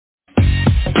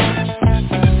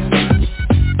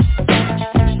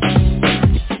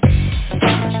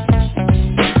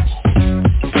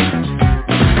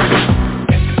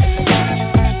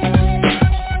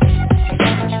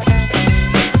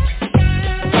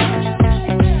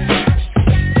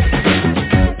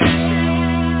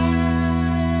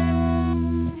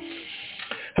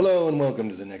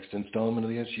installment of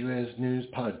the SUS News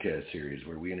podcast series,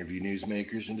 where we interview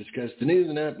newsmakers and discuss the news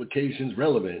and applications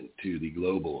relevant to the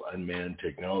global unmanned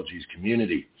technologies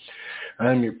community.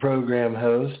 I'm your program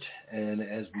host, and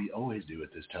as we always do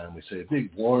at this time, we say a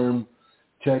big, warm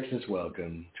Texas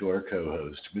welcome to our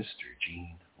co-host, Mr.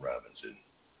 Gene Robinson.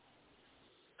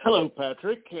 Hello,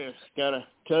 Patrick. Got to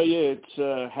tell you,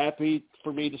 it's happy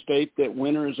for me to state that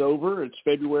winter is over. It's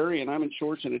February, and I'm in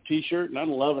shorts and a T-shirt, and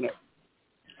I'm loving it.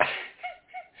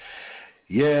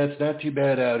 Yeah, it's not too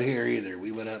bad out here either.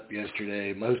 We went up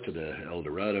yesterday. Most of the El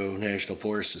Dorado National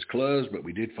Forest is closed, but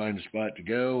we did find a spot to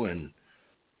go, and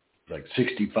it's like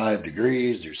 65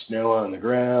 degrees. There's snow on the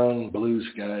ground. Blue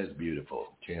sky is beautiful.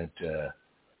 Can't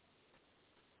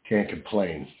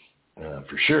complain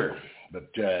for sure.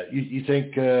 But you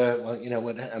think, well, you know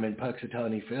what? I mean,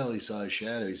 Puxatawny Phil, he saw his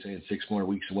shadow. He's saying 6 more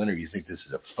weeks of winter. You think this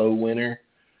is a faux winter,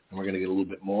 and we're going to get a little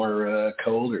bit more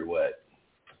cold, or what?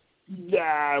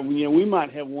 Yeah, we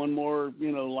might have one more,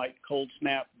 like cold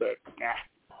snap, but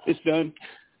it's done.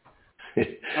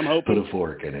 I'm hoping. Put a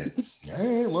fork in it. All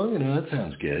right, well, that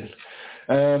sounds good.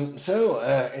 So,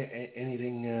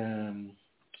 anything,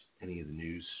 any of the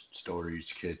news stories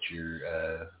catch your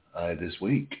eye this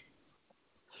week?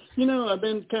 I've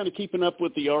been kind of keeping up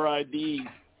with the RID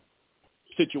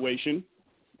situation,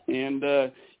 and,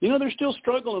 they're still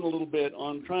struggling a little bit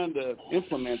on trying to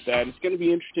implement that. It's going to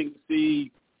be interesting to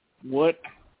see what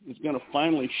is going to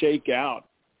finally shake out.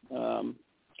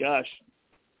 Gosh,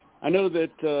 I know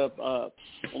that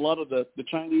a lot of the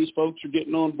Chinese folks are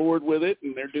getting on board with it,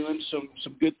 and they're doing some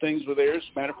good things with theirs.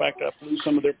 As a matter of fact, I flew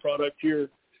some of their product here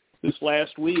this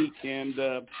last week, and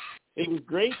it was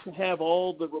great to have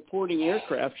all the reporting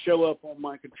aircraft show up on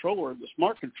my controller, the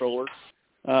smart controller,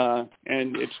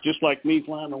 and it's just like me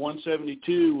flying the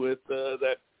 172 with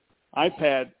that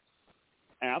iPad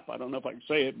app. I don't know if I can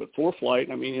say it, but ForeFlight,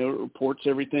 it reports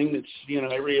everything that's,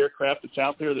 every aircraft that's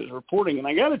out there that's reporting. And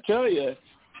I got to tell you,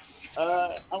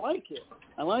 I like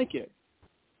it.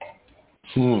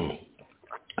 So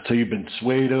you've been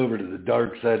swayed over to the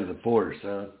dark side of the force,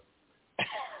 huh?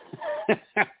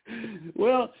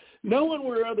 Well, knowing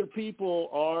where other people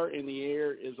are in the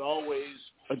air is always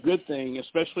a good thing,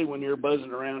 especially when you're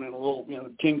buzzing around in a little,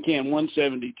 tin can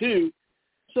 172.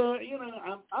 So,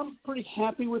 I'm pretty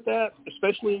happy with that,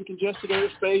 especially in congested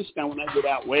airspace. Now, when I get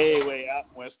out way out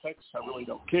in West Texas, I really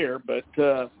don't care. But,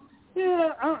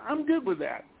 I'm good with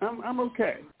that. I'm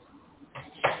okay.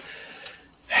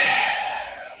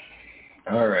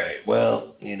 All right.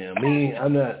 Well, me,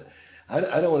 I'm not – I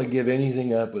don't want to give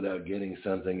anything up without getting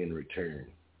something in return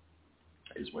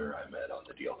is where I'm at on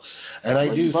the deal. And I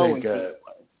do think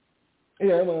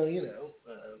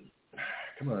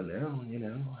come on now, you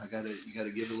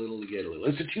gotta give a little to get a little.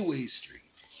 It's a two-way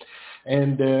street.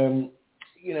 And,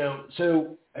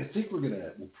 so I think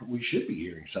we should be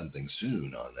hearing something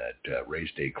soon on that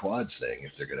race day quads thing,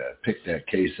 if they're going to pick that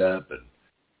case up and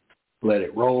let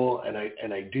it roll. And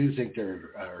I do think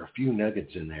there are a few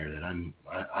nuggets in there that I'm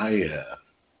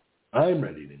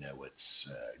ready to know what's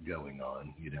going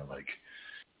on,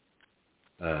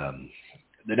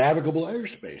 the navigable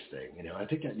airspace thing. I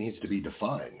think that needs to be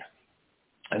defined.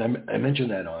 And I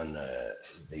mentioned that on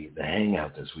the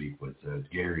hangout this week with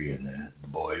Gary and the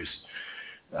boys.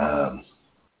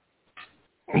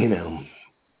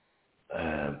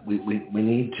 We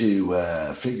need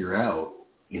to figure out,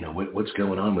 what's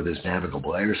going on with this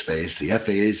navigable airspace. The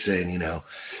FAA is saying,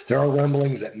 there are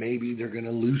rumblings that maybe they're going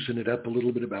to loosen it up a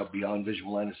little bit about beyond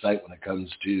visual line of sight when it comes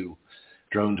to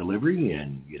drone delivery.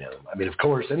 And, of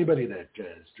course, anybody that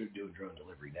is doing drone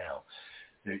delivery now,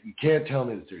 you can't tell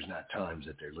me that there's not times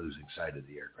that they're losing sight of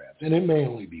the aircraft. And it may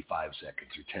only be 5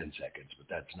 seconds or 10 seconds, but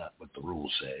that's not what the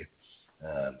rules say.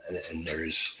 And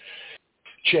there's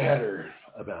chatter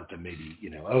about them maybe,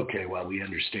 okay, well, we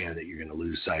understand that you're going to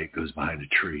lose sight, goes behind a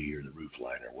tree or the roof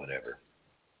line or whatever.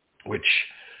 Which,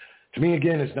 to me,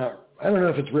 again, is not, I don't know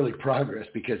if it's really progress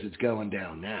because it's going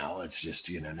down now. It's just,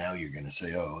 now you're going to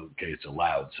say, oh, okay, it's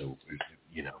allowed, so,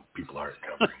 people aren't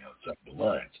covering outside the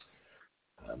lines.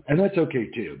 And that's okay,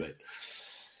 too. But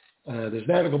this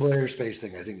navigable airspace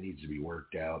thing, I think, needs to be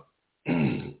worked out.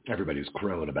 Everybody's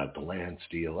crowing about the land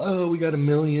steal. Oh, we got 1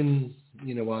 million,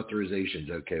 authorizations.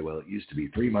 Okay, well, it used to be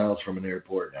 3 miles from an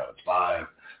airport. Now it's 5.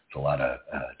 It's a lot of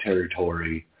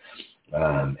territory,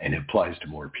 and it applies to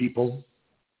more people.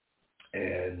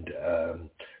 And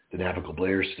the navigable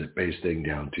airspace thing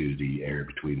down to the air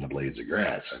between the blades of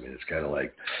grass. It's kind of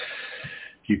like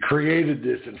you created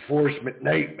this enforcement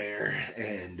nightmare,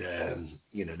 and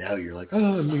now you're like,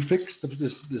 oh, and we fixed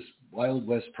this Wild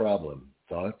West problem.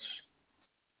 Thoughts?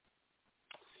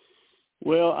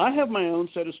 Well, I have my own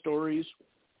set of stories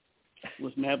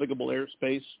was navigable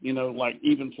airspace. Like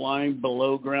even flying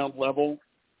below ground level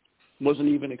wasn't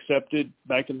even accepted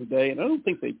back in the day. And I don't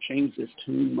think they've changed this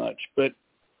too much. But,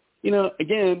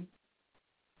 again,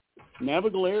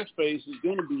 navigable airspace is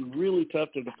going to be really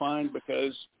tough to define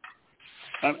because,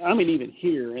 I mean, even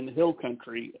here in the hill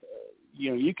country,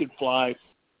 you could fly,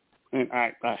 and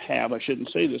I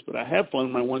shouldn't say this, but I have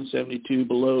flown my 172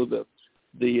 below the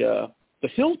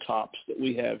hilltops that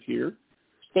we have here,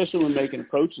 especially when making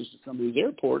approaches to some of these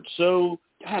airports. So,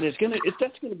 God, that's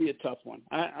going to be a tough one.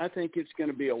 I think it's going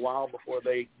to be a while before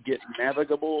they get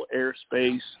navigable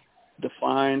airspace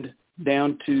defined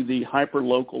down to the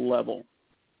hyperlocal level.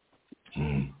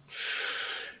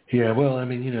 Yeah, well, I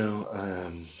mean,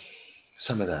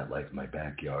 some of that, like my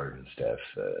backyard and stuff,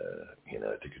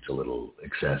 I think it's a little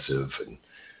excessive,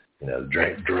 and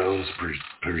drones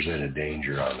present a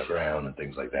danger on the ground and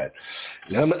things like that.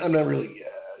 I'm not really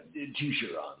too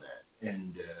sure on that,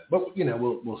 and but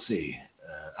we'll see.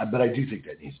 But I do think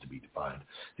that needs to be defined.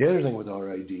 The other thing with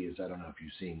RID is I don't know if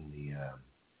you've seen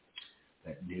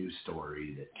that news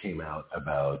story that came out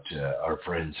about our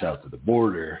friends south of the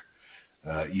border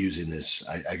using this.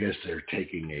 I guess they're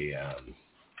taking a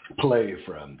play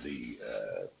from the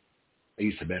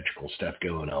asymmetrical stuff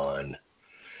going on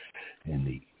in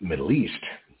the Middle East.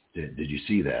 Did you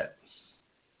see that?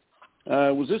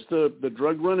 Was this the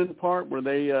drug running part where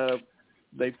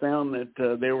they found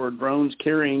that there were drones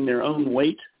carrying their own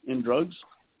weight in drugs?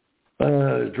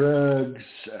 Drugs,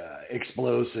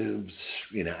 explosives.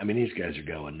 I mean, these guys are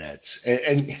going nuts.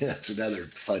 And that's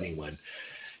another funny one.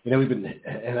 We've been,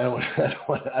 and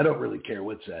I don't really care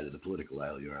what side of the political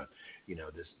aisle you're on.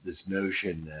 This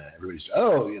notion, everybody's,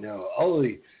 all of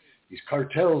these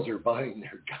cartels are buying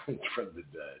their guns from the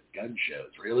gun shows.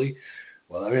 Really?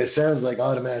 Well, I mean, it sounds like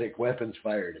automatic weapons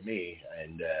fire to me.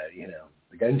 And,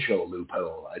 the gun show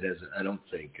loophole, I don't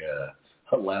think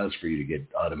allows for you to get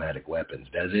automatic weapons,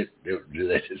 does it?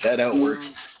 Is that how it works?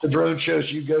 The drone shows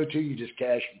you go to, you just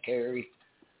cash and carry?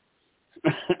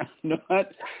 No,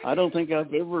 I don't think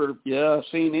I've ever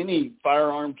seen any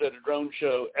firearms at a drone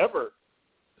show ever.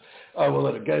 Oh, well,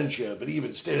 at a gun show, but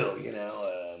even still,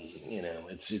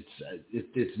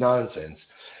 it's nonsense.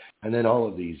 And then all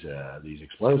of these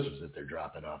explosives that they're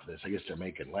dropping off of this, I guess they're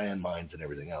making landmines and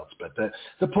everything else. But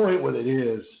the point with it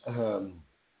is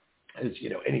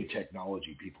any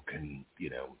technology people can,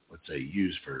 let's say,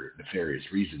 use for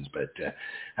nefarious reasons. But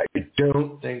I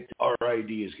don't think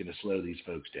RID is going to slow these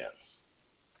folks down.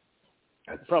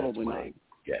 Probably that's not.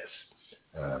 Yes.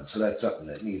 So that's something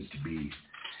that needs to be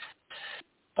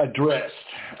addressed.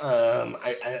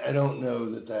 I don't know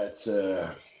that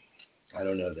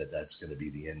that's going to be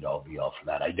the end all be all for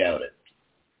that. I doubt it.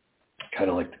 Kind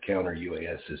of like the counter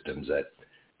UAS systems that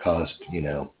cost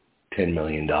 $10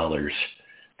 million to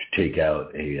take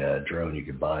out a drone you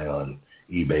could buy on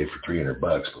eBay for $300,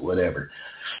 but whatever.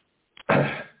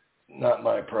 Not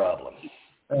my problem.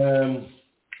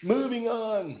 Moving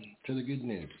on to the good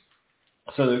news.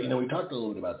 So, we talked a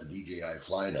little bit about the DJI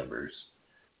fly numbers.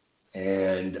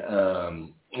 And,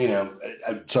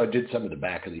 so I did some of the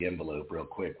back of the envelope real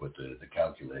quick with the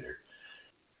calculator.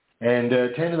 And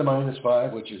 10 to the minus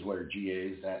 5, which is where GA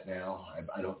is at now.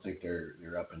 I don't think they're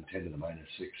up in 10 to the minus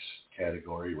 6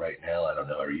 category right now. I don't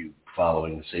know. Are you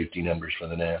following the safety numbers for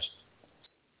the NAS?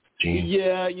 Gene?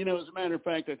 Yeah, as a matter of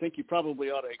fact, I think you probably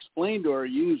ought to explain to our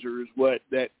users what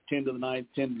that 10 to the 9,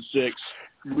 10 to 6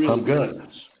 really means.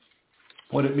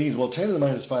 What it means, 10 to the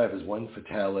minus 5 is one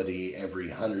fatality every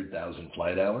 100,000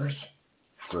 flight hours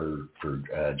for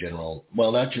general,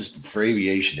 not just for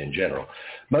aviation in general.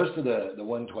 Most of the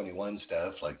 121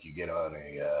 stuff, like you get on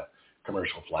a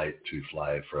commercial flight to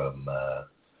fly from,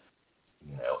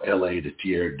 LA to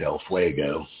Tierra del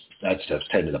Fuego, that stuff's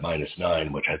 10 to the minus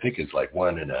 9, which I think is like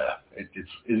it's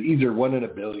either 1 in a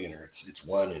billion or it's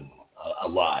 1 in a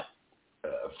lot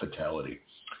fatality.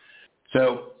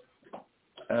 So,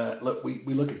 look, we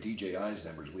look at DJI's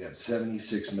numbers. We have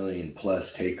 76 million plus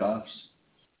takeoffs.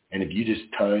 And if you just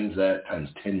times that times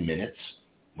 10 minutes,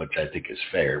 which I think is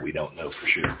fair, we don't know for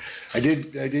sure. I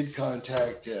did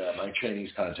contact my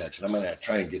Chinese contacts, and I'm going to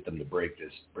try and get them to break the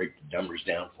numbers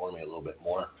down for me a little bit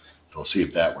more. So we'll see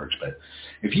if that works. But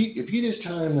if you just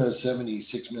time those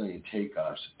 76 million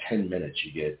takeoffs 10 minutes,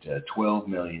 you get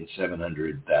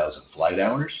 12,700,000 flight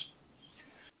hours.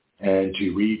 And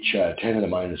to reach 10 to the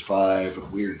minus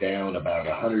 5, we're down about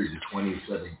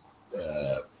 127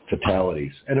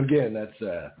 fatalities. And again,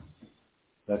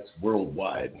 that's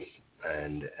worldwide.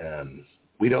 And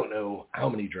we don't know how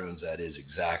many drones that is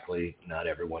exactly. Not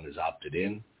everyone has opted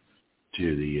in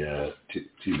to the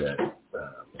to that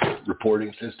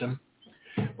reporting system,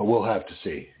 but we'll have to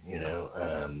see.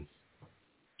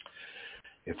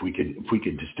 if we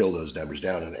could distill those numbers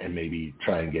down and maybe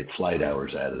try and get flight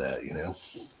hours out of that,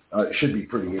 it should be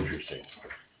pretty interesting,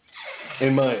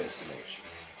 in my estimation.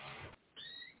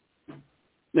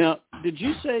 Now, did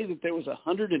you say that there was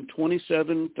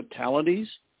 127 fatalities?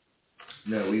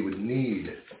 No, we would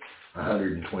need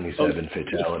 127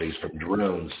 fatalities from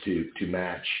drones to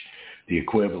match the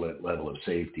equivalent level of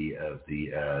safety of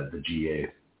the GA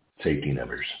safety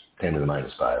numbers, 10 to the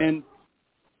minus 5.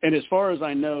 And as far as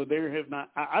I know,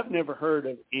 I've never heard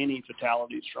of any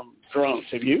fatalities from drones.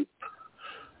 Have you?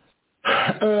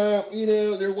 There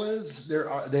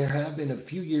have been a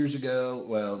few years ago.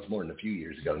 Well, it's more than a few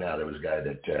years ago now. There was a guy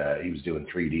that he was doing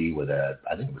 3D with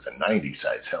I think it was a 90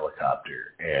 size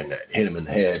helicopter, and hit him in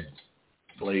the head.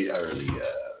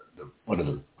 One of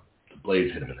the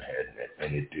blades hit him in the head,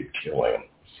 and it did kill him.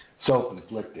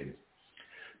 Self-inflicted.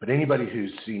 But anybody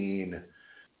who's seen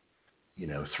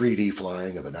 3D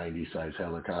flying of a 90 size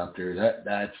helicopter,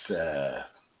 that's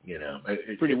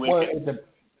pretty wicked.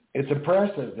 It's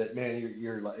impressive that, man,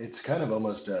 you're like, it's kind of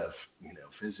almost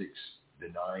physics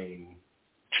denying,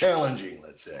 challenging,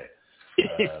 let's say.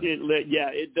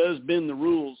 It does bend the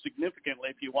rules significantly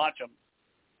if you watch them.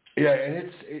 Yeah,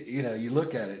 and you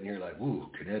look at it and you're like, ooh,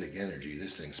 kinetic energy,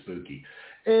 this thing's spooky.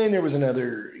 And there was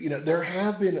another, there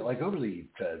have been, like, over the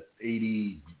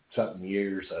 80-something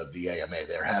years of the AMA,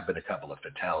 there have been a couple of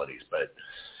fatalities. But,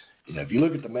 if you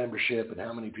look at the membership and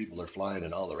how many people are flying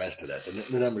and all the rest of that,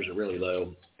 the numbers are really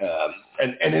low.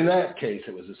 And in that case,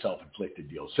 it was a self-inflicted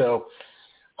deal. So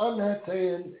I'm not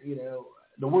saying,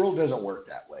 the world doesn't work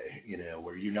that way,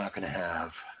 where you're not going to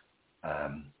have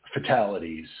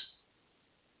fatalities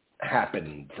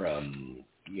happen from,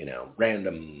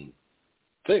 random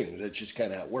things. That's just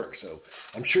kind of how it works. So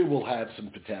I'm sure we'll have some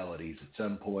fatalities at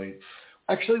some point.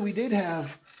 Actually, we did have,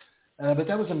 but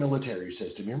that was a military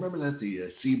system. You remember that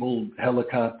the Siebel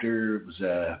helicopter was,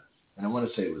 and I want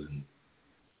to say it was in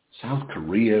South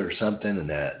Korea or something, and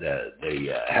that they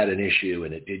had an issue,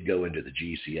 and it did go into the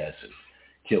GCS and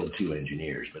killed 2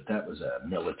 engineers. But that was a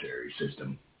military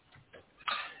system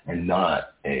and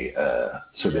not a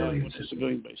civilian system.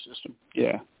 Civilian-based system.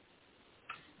 Yeah.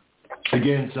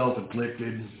 Again,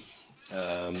 self-inflicted.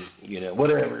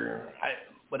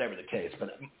 Whatever the case,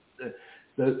 but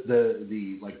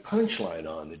the like punchline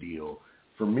on the deal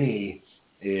for me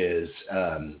is,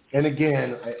 and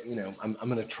again, I'm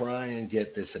going to try and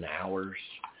get this in hours,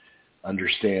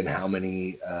 understand how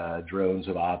many drones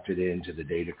have opted into the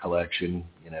data collection,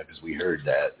 because we heard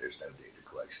that there's no data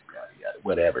collection, yada,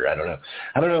 whatever. I don't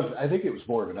know. I think it was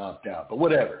more of an opt-out, but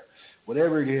whatever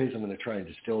it is, I'm going to try and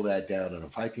distill that down. And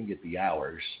if I can get the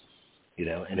hours,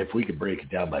 and if we could break it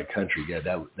down by country,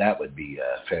 that would be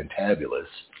fantabulous.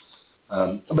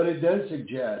 But it does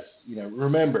suggest,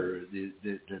 remember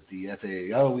that the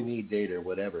FAA, we need data or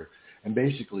whatever. And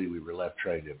basically we were left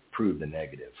trying to prove the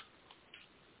negative.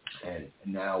 And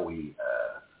now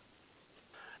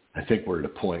I think we're at a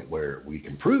point where we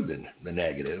can prove the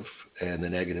negative, and the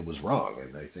negative was wrong.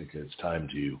 And I think it's time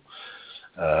to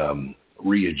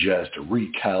readjust or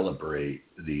recalibrate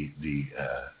the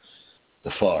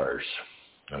FARs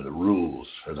or the rules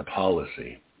or the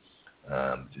policy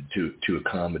to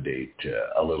accommodate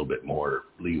a little bit more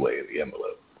leeway in the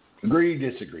envelope. Agree,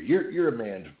 disagree? You're a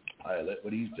manned pilot.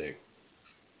 What do you think?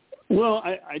 Well,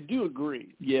 I do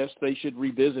agree. Yes, they should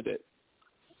revisit it.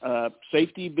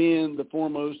 Safety being the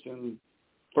foremost and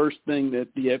first thing that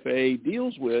the FAA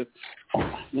deals with,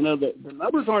 the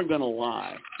numbers aren't going to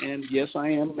lie. And yes, I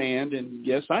am manned, and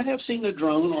yes, I have seen a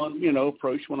drone on,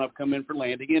 approach when I've come in for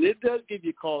landing, and it does give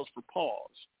you cause for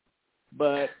pause.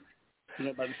 But,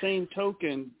 by the same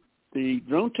token, the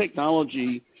drone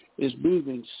technology is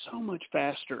moving so much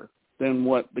faster than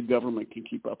what the government can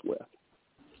keep up with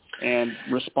and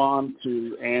respond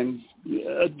to and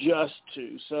adjust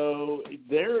to. So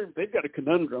they've got a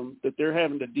conundrum that they're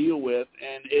having to deal with,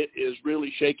 and it is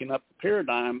really shaking up the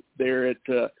paradigm there at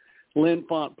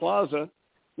L'Enfant Plaza,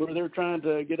 where they're trying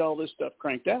to get all this stuff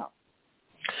cranked out.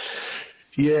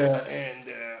 Yeah, and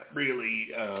really,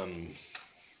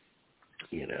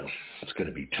 it's going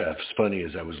to be tough. It's funny,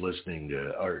 as I was listening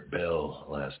to Art Bell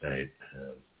last night,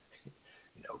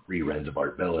 reruns of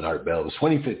Art Bell, and Art Bell was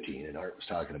 2015, and Art was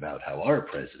talking about how our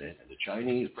president and the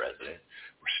Chinese president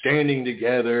were standing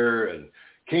together and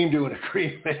came to an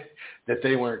agreement that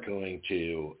they weren't going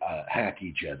to hack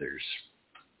each other's,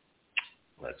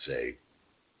 let's say,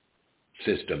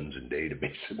 systems and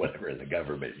databases and whatever in the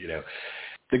government.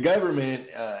 The government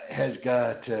has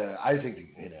got, I think,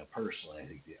 personally, I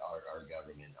think our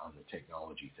government on the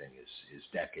technology thing is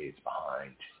decades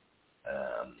behind.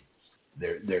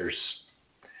 There's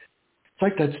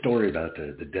It's like that story about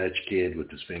the Dutch kid with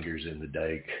his fingers in the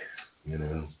dike, you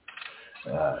know.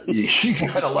 You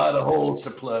got a lot of holes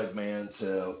to plug, man,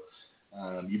 so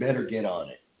you better get on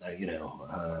it, you know.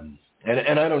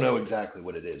 And I don't know exactly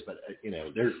what it is, but, you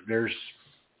know, there's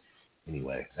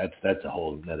anyway, that's a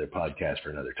whole another podcast for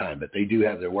another time. But they do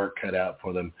have their work cut out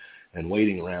for them, and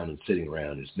waiting around and sitting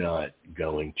around is not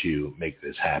going to make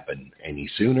this happen any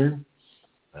sooner.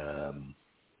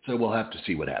 So we'll have to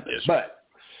see what happens. But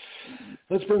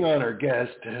let's bring on our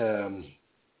guest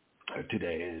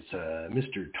today. Is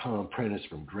Mr. Tom Prentice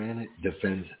from Granite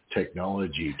Defense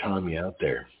Technology. Tom, you out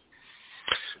there?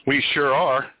 We sure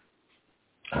are.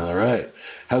 All right.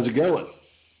 How's it going?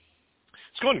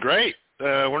 It's going great.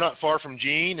 We're not far from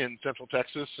Gene in Central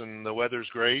Texas, and the weather's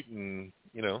great, and,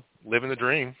 you know, living the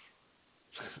dream.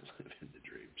 Living the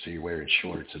dream. So you're wearing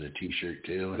shorts and a T-shirt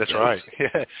too? That's right.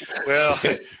 Yeah. Well,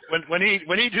 when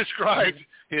he described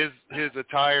his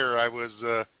attire, I was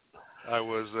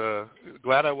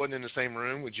glad I wasn't in the same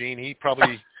room with Gene. He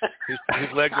probably his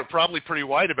legs are probably pretty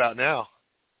wide about now.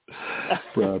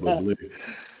 Probably.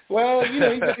 Well, you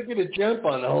know, you got to get a jump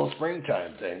on the whole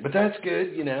springtime thing, but that's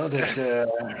good, you know,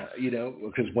 that, you know,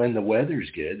 because when the weather's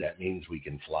good, that means we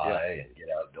can fly and get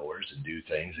outdoors and do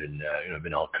things, and, you know, I've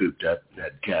been all cooped up,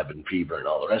 had cabin fever and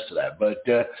all the rest of that. But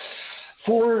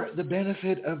for the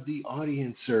benefit of the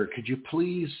audience, sir, could you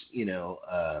please, you know,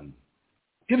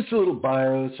 give us a little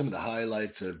bio, some of the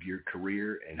highlights of your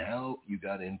career and how you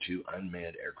got into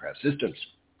unmanned aircraft systems?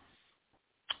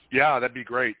 Yeah, that'd be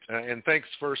great. And thanks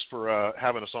first for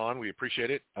having us on. We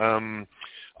appreciate it.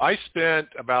 I spent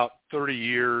about 30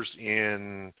 years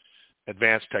in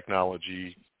advanced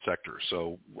technology sector.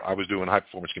 So I was doing high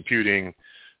performance computing,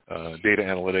 data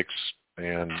analytics,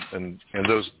 and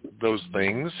those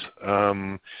things.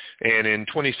 And in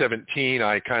 2017,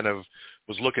 I kind of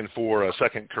was looking for a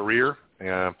second career.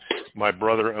 My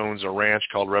brother owns a ranch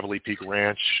called Reveille Peak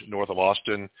Ranch north of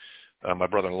Austin, my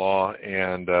brother-in-law,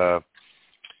 and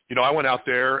you know, I went out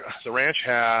there. The ranch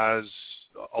has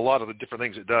a lot of the different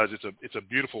things it does. It's a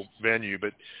beautiful venue,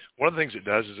 but one of the things it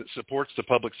does is it supports the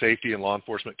public safety and law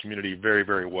enforcement community very,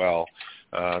 very well.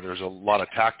 There's a lot of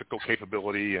tactical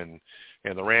capability, and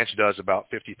the ranch does about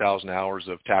 50,000 hours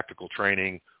of tactical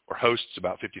training, or hosts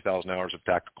about 50,000 hours of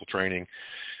tactical training.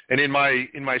 And in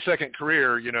my second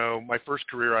career, you know, my first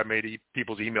career I made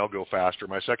people's email go faster.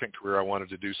 My second career I wanted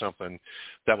to do something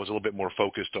that was a little bit more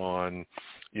focused on,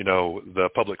 you know, the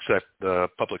public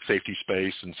safety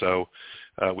space. And so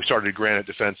we started Granite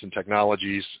Defense and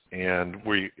Technologies, and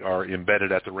we are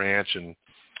embedded at the ranch, and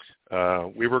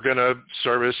we were going to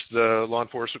service the law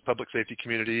enforcement, public safety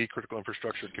community, critical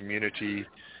infrastructure community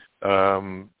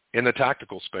in the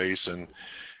tactical space.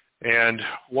 And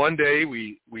one day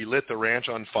we lit the ranch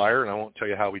on fire, and I won't tell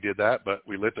you how we did that, but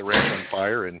we lit the ranch on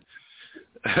fire, and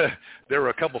there were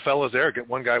a couple fellows there.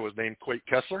 One guy was named Quake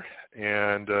Kessler,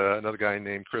 and another guy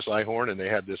named Chris Ihorn, and they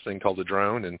had this thing called a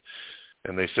drone,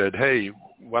 and they said, hey,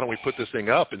 why don't we put this thing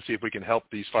up and see if we can help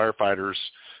these firefighters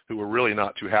who were really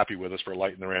not too happy with us for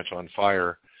lighting the ranch on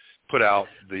fire, put out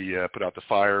the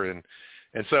fire.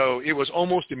 And so it was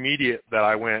almost immediate that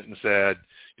I went and said,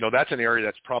 you know, that's an area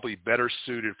that's probably better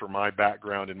suited for my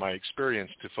background and my experience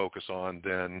to focus on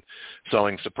than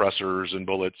selling suppressors and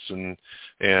bullets and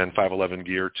 511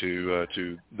 gear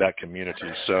to that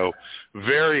community. So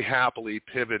very happily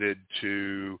pivoted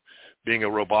to being a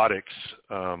robotics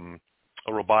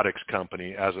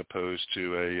company as opposed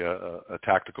to a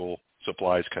tactical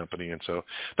supplies company. And so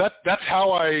that's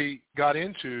how I got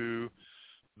into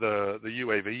the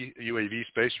UAV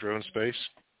space, drone space,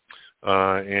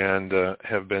 and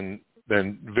have been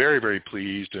very, very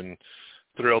pleased and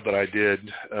thrilled that I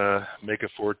did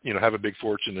have a big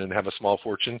fortune and have a small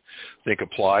fortune. I think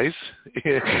applies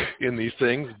in these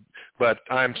things, but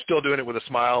I'm still doing it with a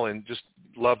smile and just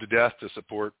love to death to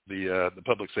support the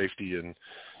public safety and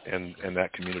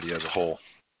that community as a whole.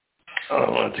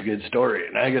 Oh, well, that's a good story,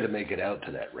 and I got to make it out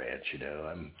to that ranch. You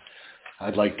know,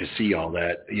 I'd like to see all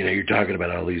that. You know, you're talking about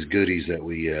all these goodies that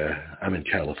I'm in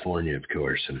California, of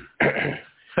course, and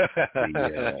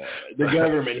the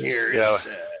government here is,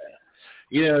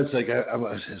 you know, it's like,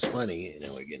 it's funny, you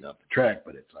know, we're getting off the track,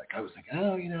 but it's like, I was like,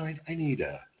 oh, you know, I need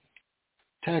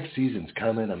tax season's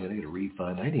coming. I'm going to get a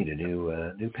refund. I need a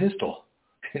new pistol.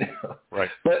 You know? Right.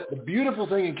 But the beautiful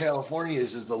thing in California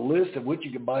is the list of what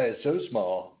you can buy is so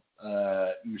small,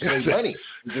 you save money.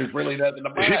 There's really nothing to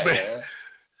buy.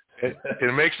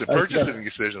 It makes the purchasing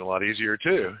decision a lot easier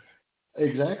too.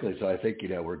 Exactly. So I think, you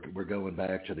know, we're going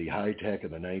back to the high tech of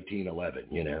the 1911.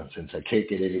 You know, since I can't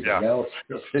get anything else,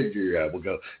 I'll figure we'll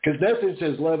go, because nothing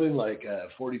says loving like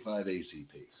 45 ACPs,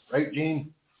 right,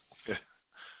 Gene?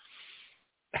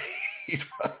 he's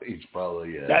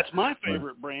probably. That's my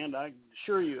favorite brand. I can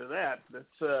assure you of that.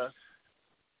 That's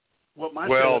what my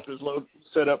setup is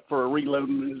set up for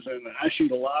reloading is, and I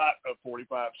shoot a lot of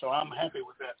 45, so I'm happy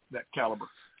with that caliber.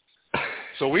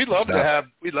 So we'd love to have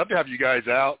you guys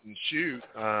out and shoot.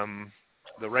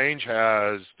 The range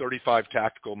has 35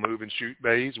 tactical move and shoot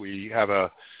bays. We have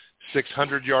a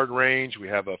 600-yard range. We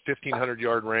have a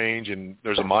 1,500-yard range, and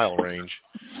there's a mile range.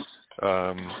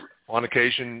 On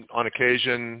occasion,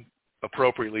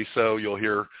 appropriately so, you'll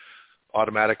hear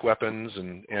automatic weapons,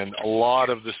 and a lot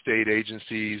of the state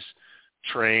agencies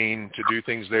train to do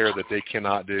things there that they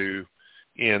cannot do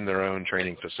in their own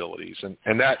training facilities.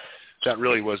 And that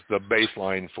really was the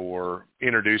baseline for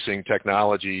introducing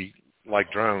technology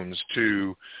like drones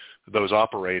to those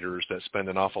operators that spend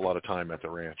an awful lot of time at the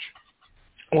ranch.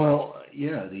 Well,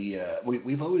 yeah,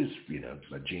 we've always,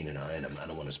 Gene and I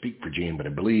don't want to speak for Gene, but I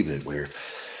believe that we're,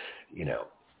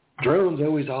 drones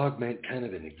always augment kind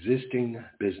of an existing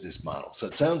business model. So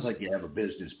it sounds like you have a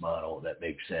business model that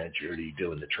makes sense. You're already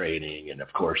doing the training. And,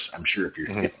 of course, I'm sure if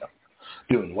you're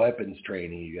doing weapons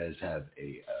training, you guys have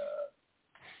a,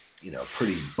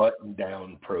 pretty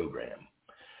buttoned-down program.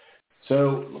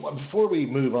 So before we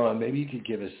move on, maybe you could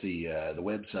give us the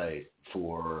website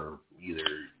for either,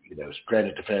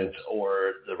 Granite Defense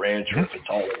or the ranch, or if it's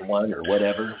all in one or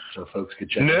whatever, so folks could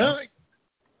check it out.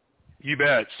 You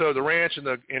bet. So the ranch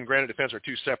and Granite Defense are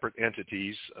two separate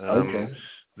entities. Okay.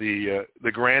 The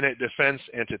Granite Defense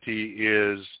entity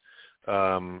is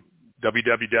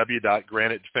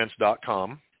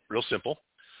www.granitedefense.com. Real simple.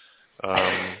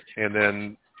 And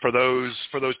then for those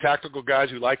tactical guys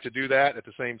who like to do that at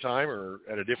the same time or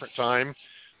at a different time,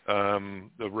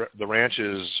 the ranch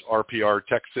is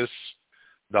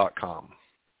rprtexas.com.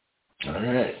 All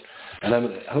right. And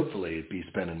I'm hopefully be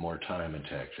spending more time in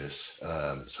Texas.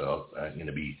 So I'm going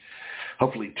to be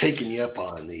hopefully taking you up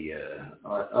on the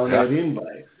that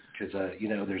invite, because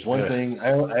there's one thing I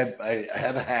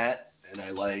have a hat, and I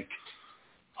like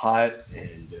hot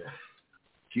and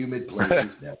humid places.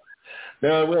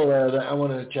 No, I will. I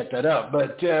want to check that out.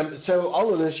 But so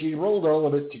all of this, you rolled all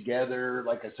of it together.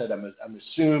 Like I said, I'm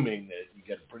assuming that you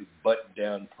got a pretty buttoned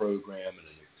down program and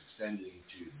it's extending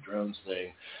to the drones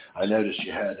thing. I noticed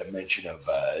you had a mention of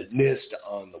NIST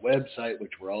on the website,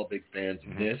 which we're all big fans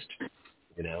of NIST.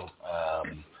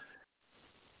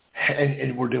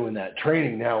 And we're doing that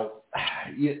training now.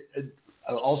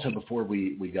 Also, before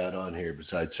we got on here,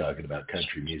 besides talking about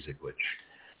country music, which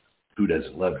who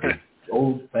doesn't love good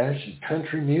old-fashioned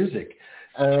country music,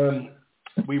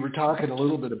 we were talking a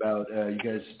little bit about you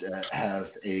guys have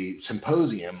a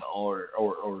symposium or a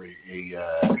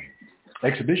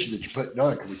exhibition that you're putting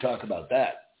on. Can we talk about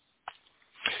that?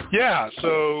 Yeah,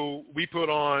 so we put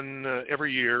on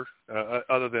every year,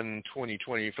 other than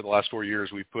 2020, for the last 4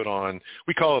 years, we put on,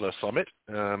 we call it a summit.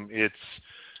 It's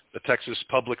the Texas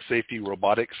Public Safety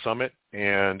Robotics Summit,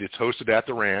 and it's hosted at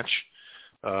the ranch.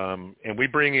 And we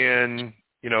bring in,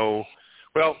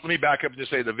 well, let me back up and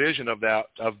just say the vision of that,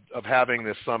 of having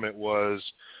this summit was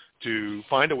to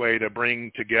find a way to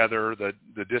bring together the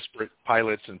disparate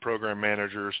pilots and program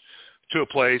managers to a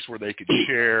place where they could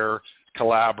share,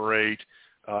 collaborate,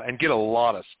 and get a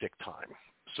lot of stick time.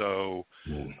 So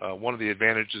one of the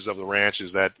advantages of the ranch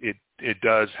is that it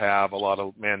does have a lot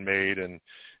of man-made and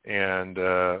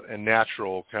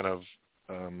natural kind of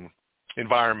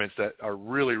environments that are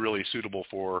really, really suitable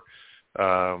for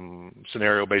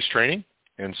scenario-based training.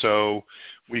 And so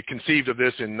we conceived of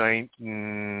this in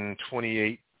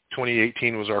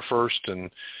 2018 was our first,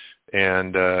 and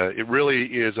it really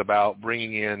is about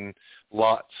bringing in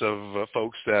lots of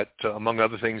folks that, among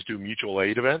other things, do mutual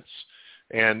aid events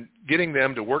and getting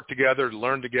them to work together, to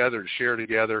learn together, to share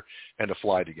together, and to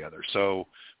fly together. So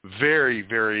very,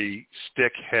 very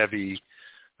stick-heavy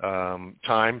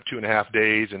time, 2.5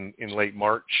 days in late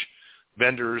March.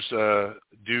 Vendors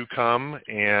do come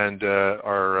and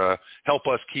help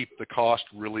us keep the cost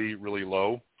really, really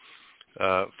low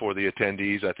for the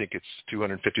attendees. I think it's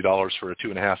 $250 for a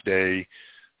 2.5 day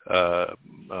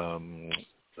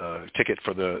ticket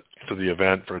for the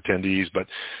event for attendees. But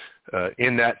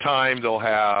in that time, they'll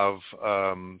have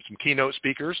some keynote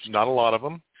speakers, not a lot of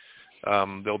them.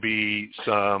 There'll be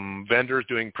some vendors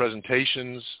doing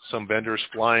presentations, some vendors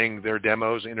flying their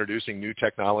demos, introducing new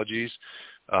technologies,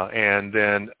 and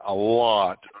then a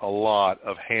lot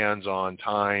of hands-on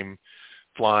time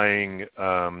flying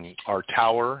our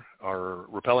tower, our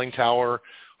rappelling tower,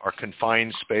 our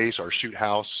confined space, our shoot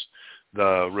house,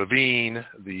 the ravine,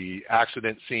 the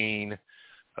accident scene,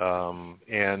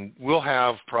 and we'll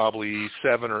have probably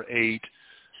 7 or 8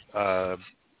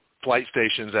 flight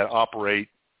stations that operate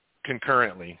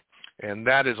concurrently. And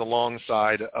that is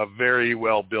alongside a very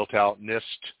well built out NIST,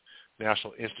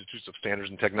 National Institutes of Standards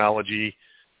and Technology,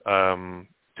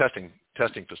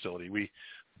 testing facility.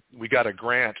 We got a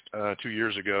grant 2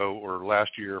 years ago or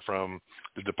last year from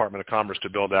the Department of Commerce to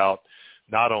build out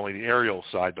not only the aerial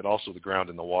side, but also the ground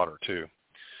and the water too.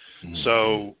 Mm-hmm.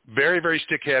 So very, very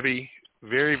stick heavy,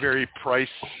 very, very price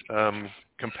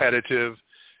competitive,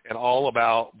 and all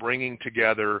about bringing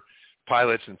together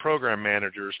pilots and program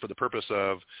managers for the purpose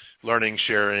of learning,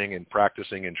 sharing, and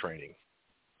practicing and training.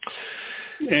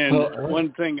 And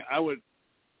one thing I would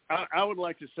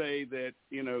like to say that,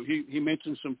 you know, he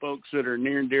mentioned some folks that are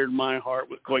near and dear to my heart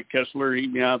with Coit Kessler.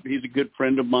 He's a good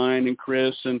friend of mine, and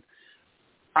Chris. And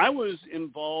I was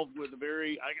involved with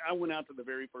I went out to the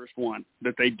very first one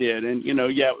that they did. And, you know,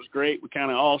 it was great. We kind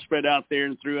of all spread out there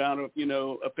and threw out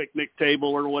a picnic table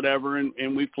or whatever,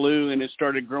 and we flew, and it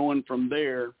started growing from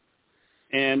there.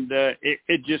 And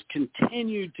it just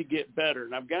continued to get better.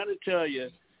 And I've got to tell you,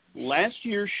 last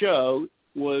year's show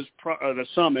was the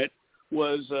summit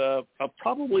was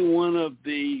probably one of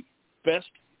the best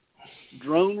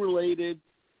drone-related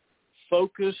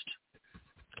focused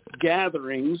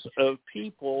gatherings of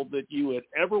people that you would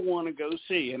ever want to go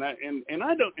see. And I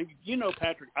don't,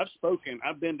 Patrick, I've spoken.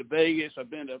 I've been to Vegas. I've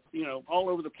been to, all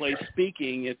over the place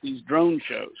speaking at these drone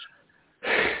shows.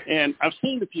 And I've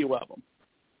seen a few of them.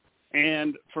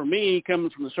 And for me, coming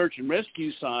from the search and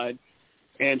rescue side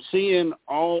and seeing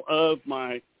all of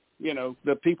my,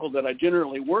 the people that I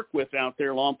generally work with out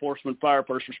there, law enforcement, fire,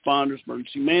 first responders,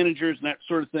 emergency managers, and that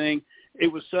sort of thing, it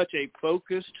was such a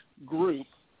focused group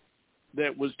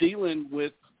that was dealing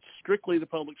with strictly the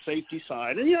public safety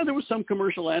side. And, there was some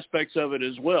commercial aspects of it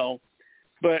as well.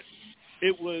 But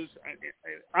I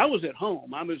was at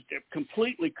home. I was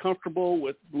completely comfortable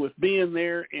with being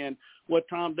there. And what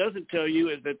Tom doesn't tell you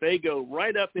is that they go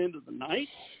right up into the night.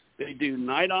 They do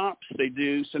night ops. They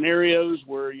do scenarios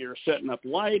where you're setting up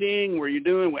lighting, where you're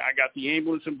doing. I got the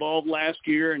ambulance involved last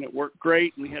year, and it worked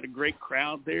great. And we had a great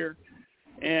crowd there.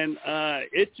 And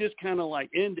it's just kind of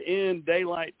like end-to-end,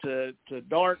 daylight to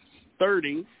dark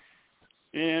 30.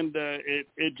 And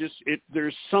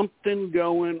there's something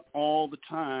going all the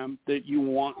time that you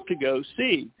want to go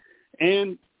see.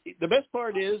 And the best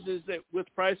part is that with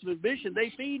price of admission,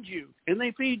 they feed you, and they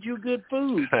feed you good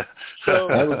food. So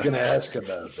I was going to ask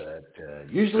about that.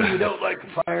 Usually you don't like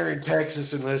fire in Texas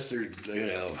unless there's,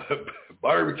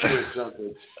 barbecue or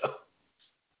something. So.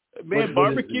 Man,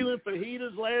 barbecue and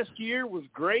fajitas last year was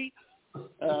great.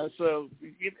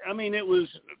 It was,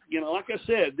 like I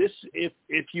said, this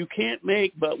if you can't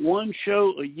make but one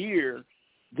show a year,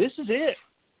 this is it.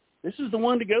 This is the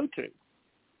one to go to.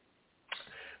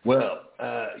 Well,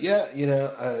 the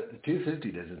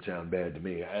 250 doesn't sound bad to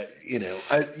me.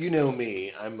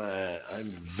 Me, I'm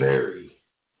very,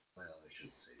 well, I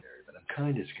shouldn't say very, but I'm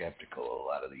kind of skeptical of a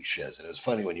lot of these shows. And it was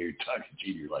funny when you're talking to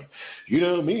Gene, you're like,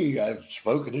 me, I've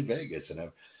spoken in Vegas,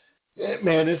 and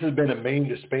man, this has been a Maine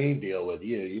to Spain deal with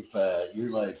you. You're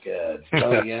like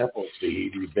Johnny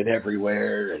Appleseed. You've been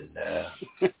everywhere, and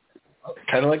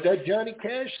kind of like that Johnny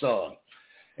Cash song.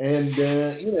 And,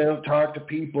 talk to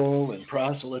people and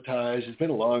proselytize. It's been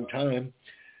a long time,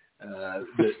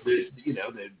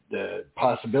 the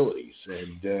possibilities.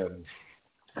 And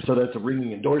so that's a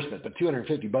ringing endorsement. But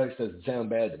 $250 doesn't sound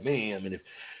bad to me. I mean,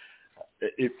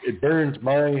 if it burns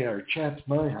chaps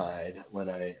my hide when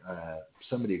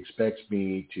somebody expects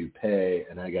me to pay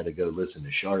and I got to go listen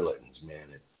to charlatans,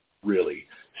 man, it really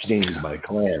stings my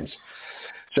clams.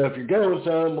 So if you're going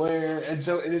somewhere, and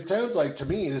it sounds like to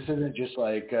me this isn't just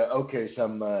like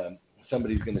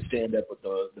somebody's going to stand up with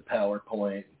the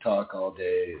PowerPoint and talk all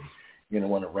day and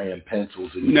want to ram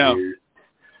pencils in your ears.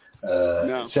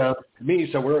 No. So to me,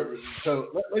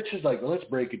 let's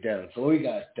break it down. So we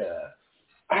got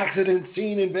accident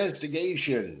scene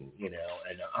investigation, and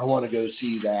I want to go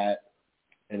see that.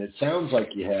 And it sounds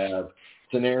like you have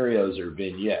scenarios or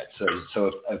vignettes.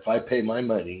 So if I pay my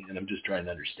money, and I'm just trying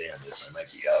to understand this, I might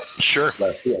be out. Sure.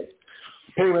 But yeah,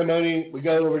 pay my money. We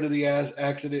go over to the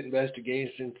accident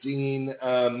investigation scene,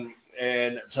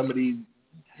 and somebody,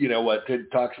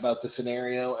 talks about the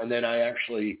scenario, and then I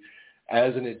actually,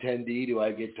 as an attendee, do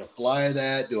I get to fly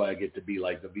that? Do I get to be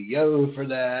like the VO for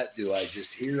that? Do I just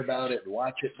hear about it and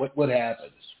watch it? What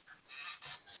happens?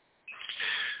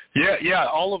 Yeah,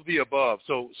 all of the above.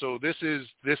 So this is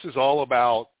all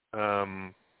about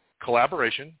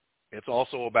collaboration. It's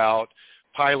also about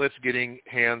pilots getting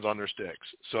hands on their sticks.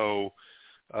 So,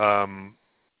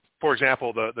 for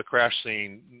example, the crash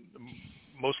scene,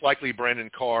 most likely Brandon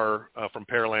Carr from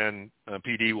Pearland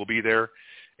PD will be there,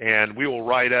 and we will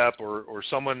write up, or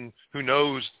someone who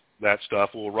knows that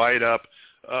stuff will write up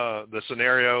the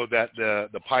scenario that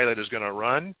the pilot is going to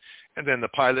run, and then the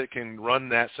pilot can run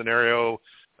that scenario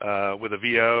with a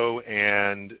VO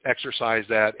and exercise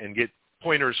that and get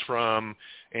pointers from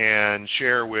and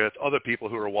share with other people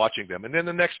who are watching them. And then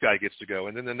the next guy gets to go,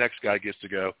 and then the next guy gets to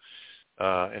go,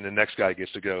 and the next guy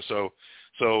gets to go.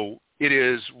 So it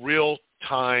is real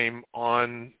time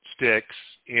on sticks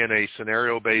in a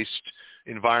scenario-based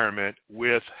environment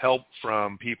with help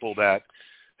from people that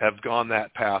have gone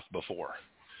that path before.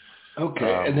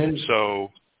 Okay, and then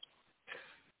so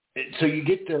you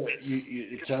get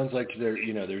it sounds like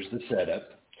there's the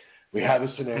setup. We have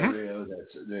a scenario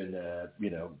that's been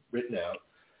written out,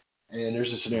 and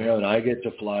there's a scenario, and I get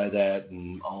to fly that,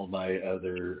 and all my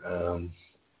other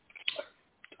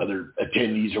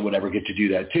attendees or whatever get to do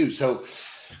that too. So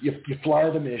you fly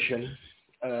the mission.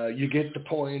 You get the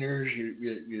pointers,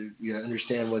 you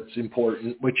understand what's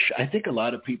important, which I think a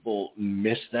lot of people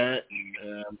miss that.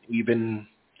 Even,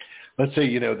 let's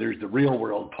say, there's the real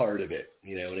world part of it,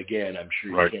 and again, I'm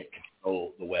sure you can't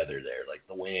control the weather there, like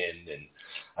the wind, and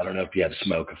I don't know if you have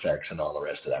smoke effects and all the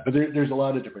rest of that, but there's a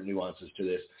lot of different nuances to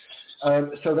this.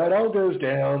 So that all goes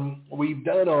down. We've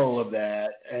done all of that,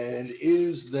 and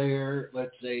is there,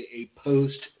 let's say, a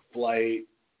post-flight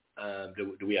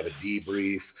do we have a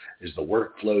debrief? Is the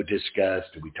workflow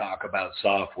discussed? Do we talk about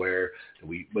software?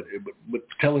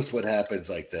 Tell us what happens,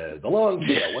 like the long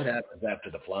tail. What happens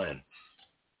after the flying?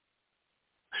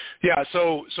 Yeah,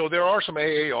 so there are some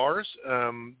AARs.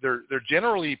 They're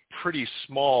generally pretty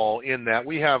small in that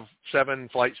we have 7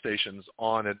 flight stations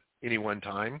on at any one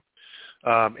time,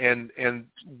 and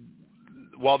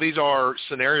while these are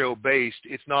scenario based,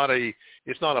 it's not a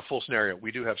full scenario.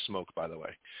 We do have smoke, by the way,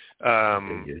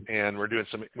 and we're doing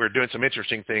some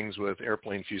interesting things with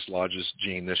airplane fuselages,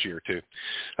 Gene, this year too.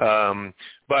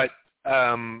 But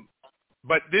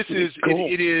this is cool.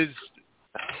 It is,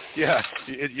 yeah,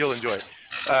 you'll enjoy it.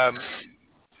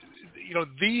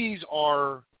 These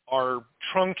are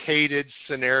truncated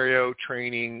scenario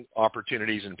training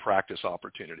opportunities and practice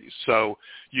opportunities. So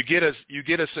you get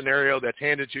a scenario that's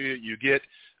handed to you. You get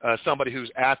somebody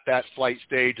who's at that flight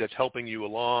stage that's helping you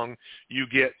along. You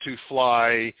get to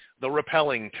fly the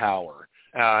rappelling tower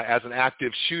as an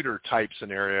active shooter type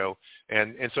scenario.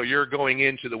 And so you're going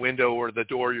into the window or the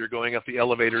door. You're going up the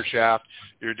elevator shaft.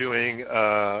 You're doing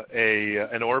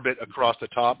an orbit across the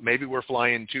top. Maybe we're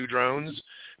flying 2 drones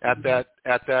at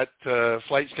that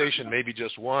flight station, maybe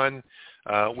just 1.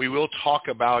 We will talk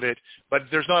about it, but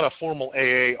there's not a formal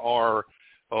AAR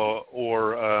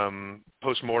or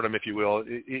postmortem, if you will.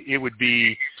 It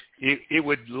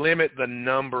would limit the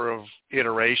number of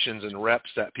iterations and reps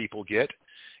that people get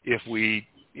if we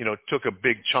took a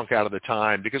big chunk out of the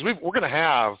time, because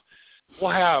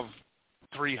we'll have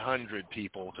 300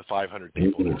 people to 500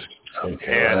 people.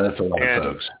 Okay, that's a lot of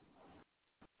folks.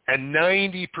 And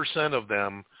 90% of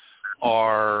them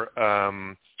are,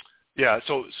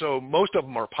 so most of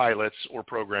them are pilots or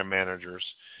program managers,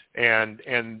 and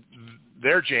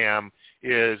their jam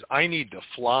is I need to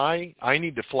fly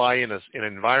in an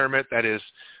environment that is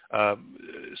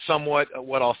somewhat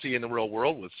what I'll see in the real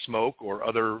world with smoke or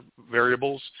other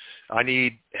variables. I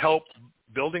need help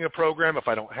building a program if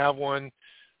I don't have one.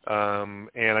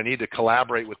 And I need to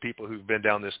collaborate with people who've been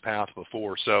down this path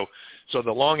before. So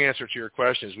the long answer to your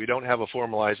question is we don't have a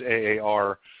formalized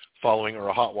AAR following or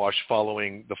a hot wash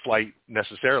following the flight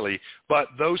necessarily, but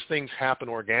those things happen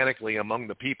organically among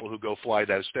the people who go fly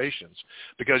those stations.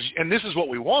 And this is what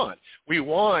we want. We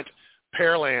want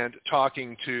Pearland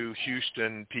talking to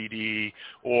Houston PD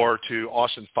or to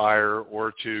Austin Fire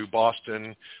or to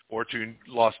Boston or to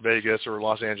Las Vegas or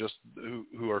Los Angeles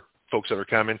who are folks that are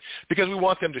coming, because we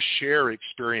want them to share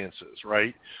experiences,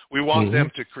 right? We want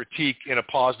them to critique in a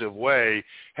positive way.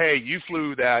 Hey, you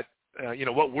flew that,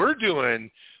 what we're doing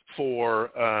for,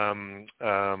 a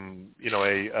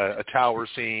tower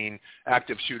scene,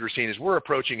 active shooter scene is we're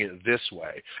approaching it this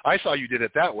way. I saw you did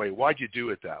it that way. Why'd you do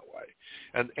it that way?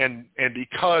 And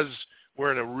because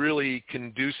we're in a really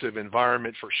conducive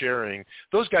environment for sharing,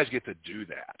 those guys get to do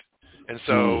that. And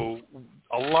so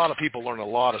a lot of people learn a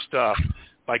lot of stuff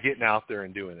by getting out there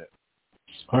and doing it.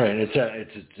 All right, it's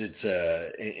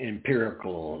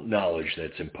empirical knowledge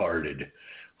that's imparted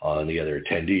on the other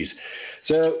attendees.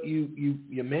 So you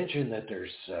mentioned that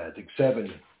there's I think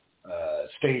 7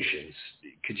 stations.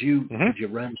 Could you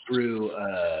run through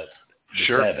the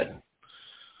Sure. 7?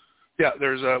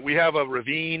 Yeah, we have a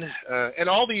ravine, and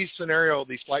all these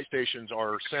flight stations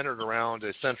are centered around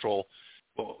a central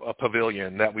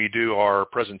pavilion that we do our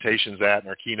presentations at and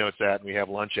our keynotes at, and we have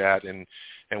lunch at, and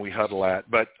we huddle at.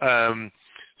 But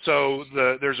So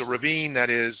there's a ravine that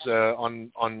is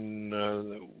on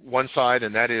one side,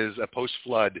 and that is a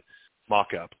post-flood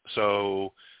mock-up.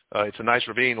 So it's a nice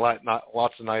ravine,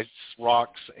 lots of nice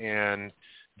rocks and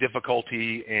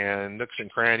difficulty and nooks and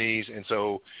crannies, and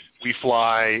so we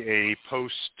fly a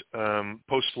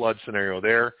post-flood scenario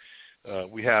there.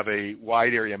 We have a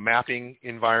wide area mapping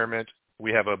environment.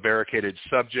 We have a barricaded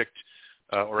subject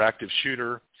or active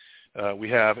shooter. We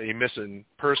have a missing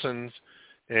persons,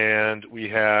 and we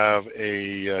have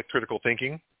a critical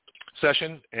thinking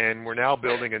session. And we're now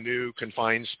building a new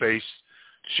confined space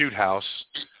shoot house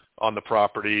on the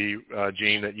property,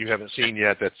 Gene, that you haven't seen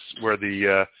yet. That's where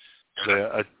the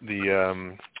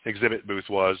exhibit booths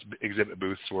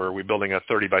were. We're building a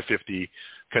 30 by 50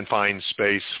 confined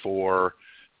space for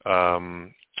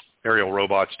aerial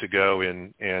robots to go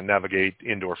and navigate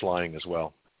indoor flying as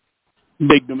well.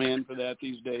 Big demand for that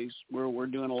these days. We're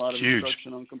doing a lot of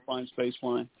instruction on confined space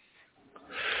flying.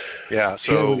 Yeah,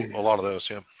 so a lot of those,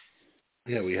 yeah.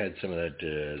 Yeah, we had some of that.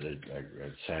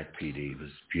 SAC PD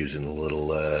was using a little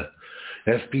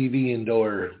FPV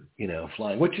indoor,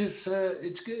 flying, which is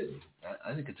it's good.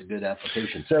 I think it's a good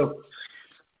application. So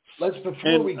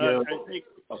before we go.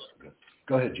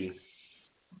 Go ahead, Gene.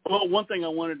 Well, one thing I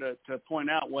wanted to point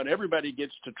out, what everybody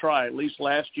gets to try, at least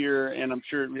last year, and I'm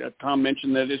sure Tom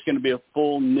mentioned that it's going to be a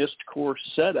full NIST course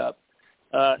setup.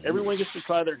 Everyone gets to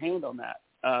try their hand on that.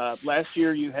 Last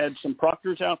year you had some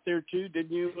proctors out there too,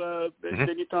 didn't you,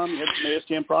 Didn't you, Tom? You had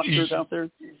some ASTM proctors out there?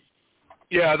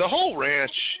 Yeah, the whole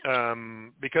ranch,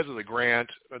 because of the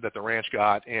grant that the ranch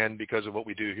got and because of what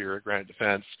we do here at Granite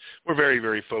Defense, we're very,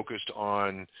 very focused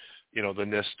on the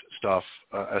NIST stuff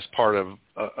as part of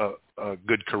a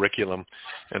good curriculum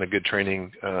and a good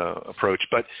training approach.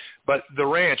 But the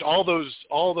ranch, all those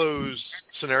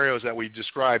scenarios that we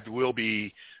described will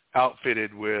be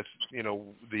outfitted with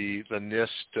the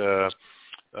NIST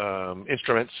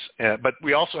instruments. But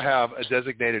we also have a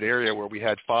designated area where we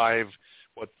had 5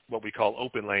 what we call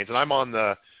open lanes, and I'm on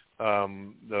the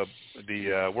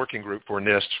working group for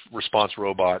NIST response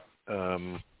robot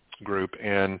group,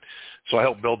 and so I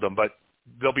help build them. But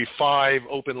there'll be 5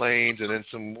 open lanes and then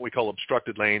some what we call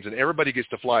obstructed lanes, and everybody gets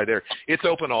to fly there. It's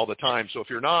open all the time, so if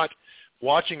you're not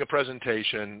watching a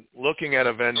presentation, looking at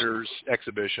a vendor's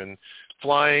exhibition,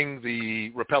 flying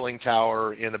the rappelling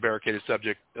tower in the barricaded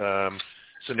subject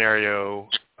scenario,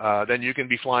 then you can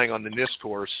be flying on the NIST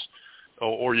course,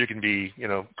 or you can be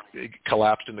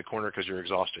collapsed in the corner because you're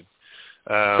exhausted.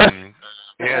 And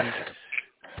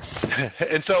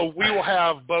so we will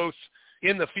have both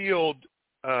in the field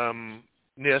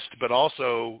NIST, but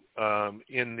also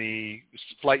in the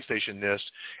flight station NIST.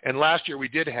 And last year we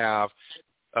did have,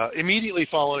 immediately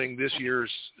following this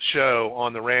year's show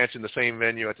on the ranch in the same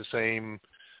venue at the same,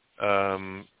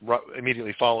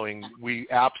 immediately following,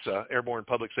 APSA, Airborne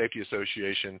Public Safety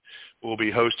Association, will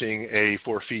be hosting a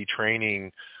for-fee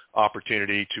training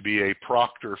opportunity to be a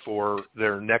proctor for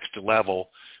their next level,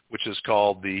 which is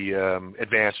called the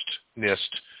Advanced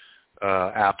NIST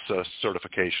APSA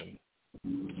certification.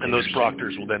 And those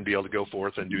proctors will then be able to go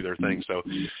forth and do their thing. So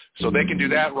they can do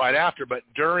that right after. But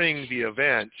during the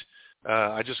event,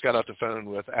 I just got off the phone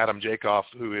with Adam Jacoff,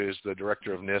 who is the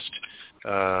director of NIST,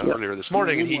 earlier this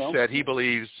morning, and he said he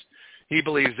believes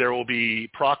there will be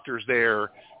proctors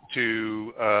there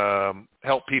to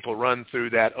help people run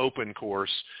through that open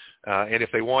course. And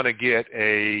if they want to get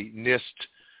a NIST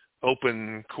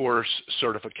open course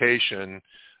certification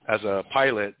as a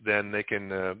pilot, then they can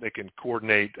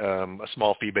coordinate a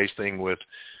small fee-based thing with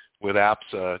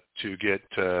APSA to get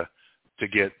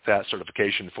that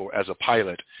certification for as a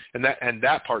pilot, and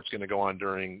that part's going to go on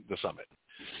during the summit.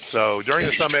 So during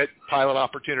the summit, pilot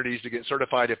opportunities to get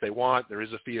certified if they want. There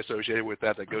is a fee associated with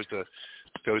that goes to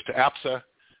APSA,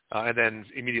 and then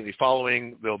immediately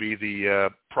following there'll be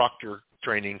the proctor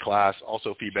training class,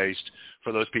 also fee-based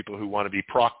for those people who want to be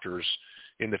proctors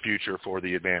in the future for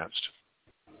the advanced.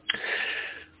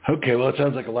 Okay, well, it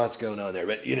sounds like a lot's going on there,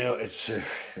 but it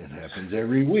happens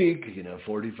every week.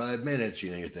 45 minutes.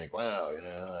 You think, wow,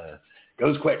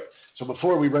 goes quick. So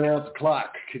before we run out the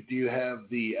clock, do you have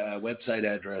the website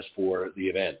address for the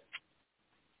event?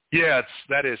 Yeah,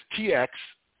 that is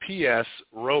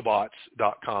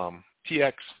txpsrobots.com.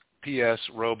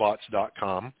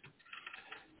 txpsrobots.com.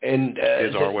 And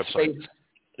is our website.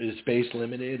 Is space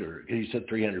limited, or you said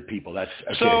 300 people? That's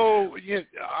okay. So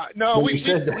no, we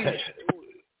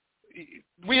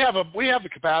have the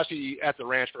capacity at the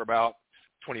ranch for about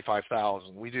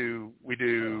 25,000. We do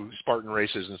Spartan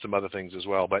races and some other things as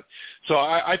well. But so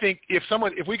I think if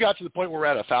we got to the point where we're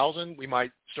at 1,000, we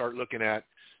might start looking at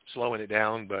slowing it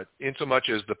down. But in so much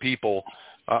as the people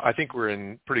I think we're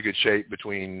in pretty good shape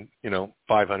between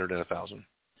 500 and 1,000.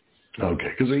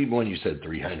 Okay, because even when you said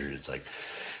 300, it's like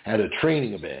at a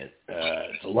training event,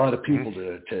 it's a lot of people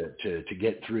to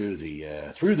get through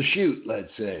the chute,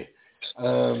 let's say.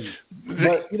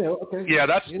 But okay. Yeah,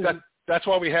 that's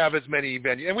why we have as many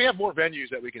venues, and we have more venues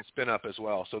that we can spin up as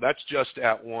well. So that's just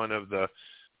at one of the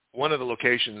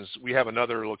locations. We have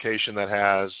another location that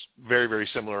has very, very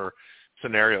similar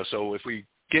scenario. So if we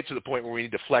get to the point where we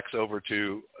need to flex over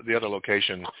to the other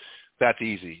location, that's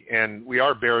easy. And we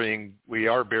are burying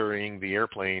the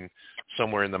airplane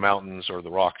somewhere in the mountains, or the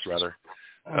rocks rather.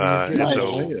 You're giving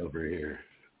away over here.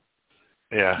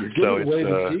 Yeah, you're giving away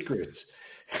the secrets.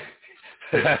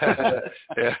 Yeah,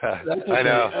 okay. I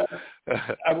know.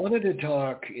 I wanted to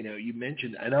talk. You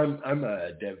mentioned, and I'm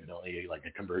definitely like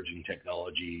a converging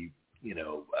technology.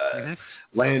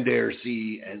 Land, air,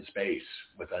 sea, and space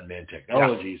with unmanned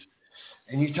technologies. Yeah.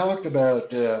 And you talked about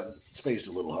space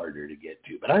a little harder to get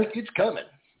to, but it's coming.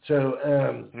 So,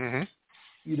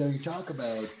 you talk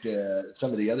about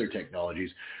some of the other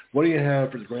technologies. What do you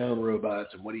have for the ground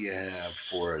robots, and what do you have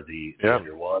for the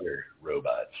underwater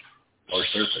robots or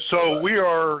surface? So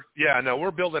we're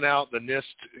building out the NIST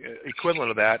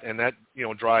equivalent of that, and that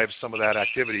drives some of that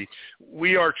activity.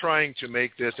 We are trying to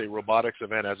make this a robotics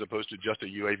event as opposed to just a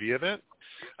UAV event.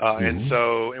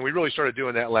 And we really started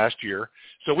doing that last year.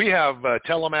 So we have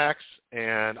Telemax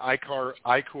and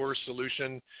iCore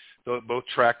solution, both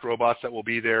tracked robots that will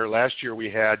be there. Last year we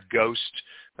had Ghost.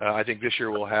 I think this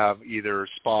year we'll have either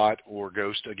Spot or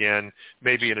Ghost again,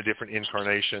 maybe in a different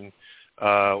incarnation.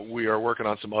 We are working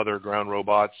on some other ground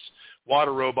robots.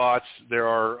 Water robots, there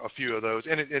are a few of those.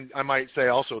 And I might say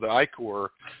also the iCore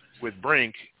with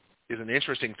Brink is an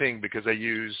interesting thing because they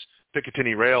use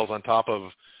Picatinny rails on top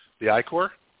of the iCore,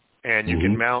 and you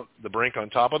can mount the Brink on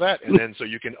top of that. And then so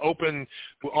you can open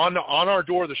on our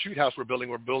door, the shoot house we're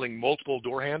building multiple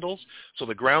door handles. So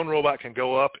the ground robot can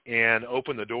go up and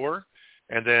open the door,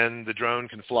 and then the drone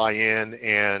can fly in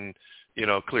and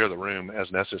clear the room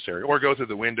as necessary, or go through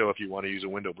the window if you want to use a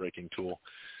window breaking tool,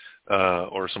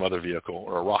 or some other vehicle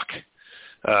or a rock.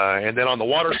 And then on the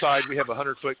water side, we have a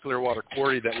 100-foot clear water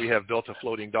quarry that we have built a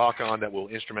floating dock on that will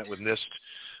instrument with NIST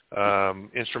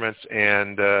instruments.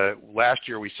 And last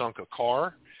year we sunk a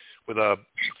car with a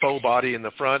faux body in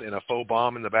the front and a faux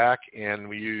bomb in the back, and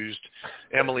we used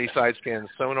Emily side scan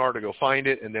sonar to go find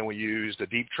it, and then we used a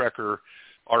deep trekker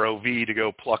ROV to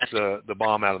go pluck the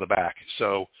bomb out of the back.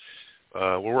 So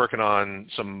we're working on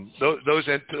some those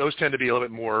tend to be a little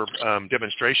bit more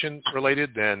demonstration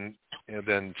related than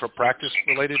practice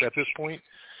related at this point.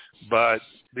 But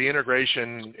the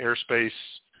integration, airspace,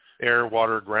 air,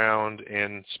 water, ground,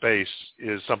 and space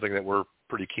is something that we're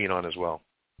pretty keen on as well.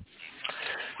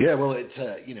 Yeah, well, it's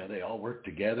they all work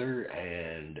together,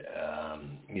 and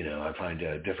I find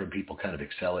different people kind of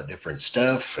excel at different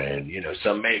stuff, and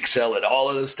some may excel at all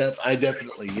of the stuff. I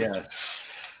definitely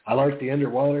I like the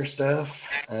underwater stuff.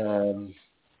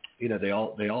 They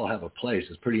all have a place.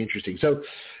 It's pretty interesting. So,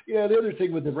 the other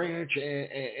thing with the ranch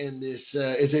and this,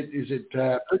 is it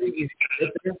pretty easy to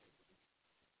get there?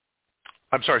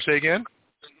 I'm sorry, say again?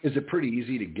 Is it pretty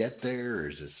easy to get there, or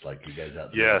is this like you guys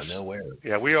out there out of nowhere?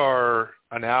 Yeah, we are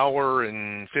an hour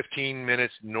and 15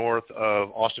 minutes north of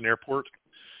Austin Airport.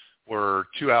 We're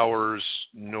 2 hours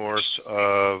north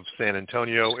of San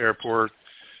Antonio Airport,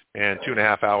 and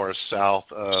 2.5 hours south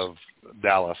of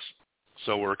Dallas.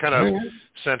 So we're kind of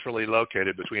centrally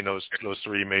located between those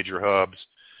three major hubs.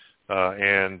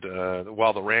 And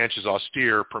while the ranch is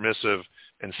austere, permissive,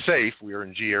 and safe, we are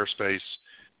in G airspace,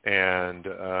 and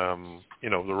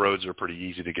the roads are pretty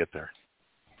easy to get there.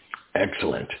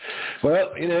 Excellent. Well,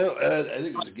 I think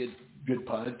it was a good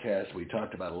podcast. We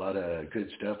talked about a lot of good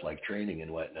stuff like training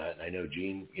and whatnot. And I know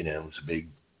Gene, is a big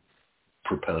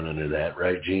proponent of that,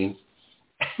 right, Gene?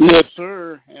 Yes,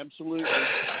 sir. Absolutely.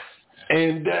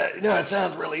 And, it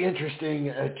sounds really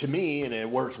interesting to me, and a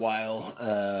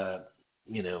worthwhile,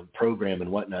 program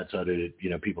and whatnot, so that,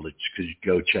 people could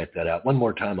go check that out. One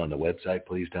more time on the website,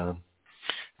 please, Tom.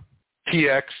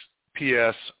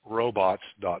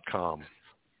 txpsrobots.com.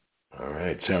 All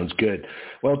right. Sounds good.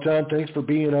 Well, Tom, thanks for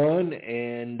being on,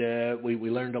 and we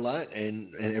learned a lot,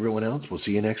 and everyone else, we'll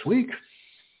see you next week.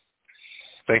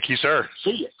 Thank you, sir.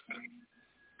 See you.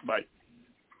 Bye.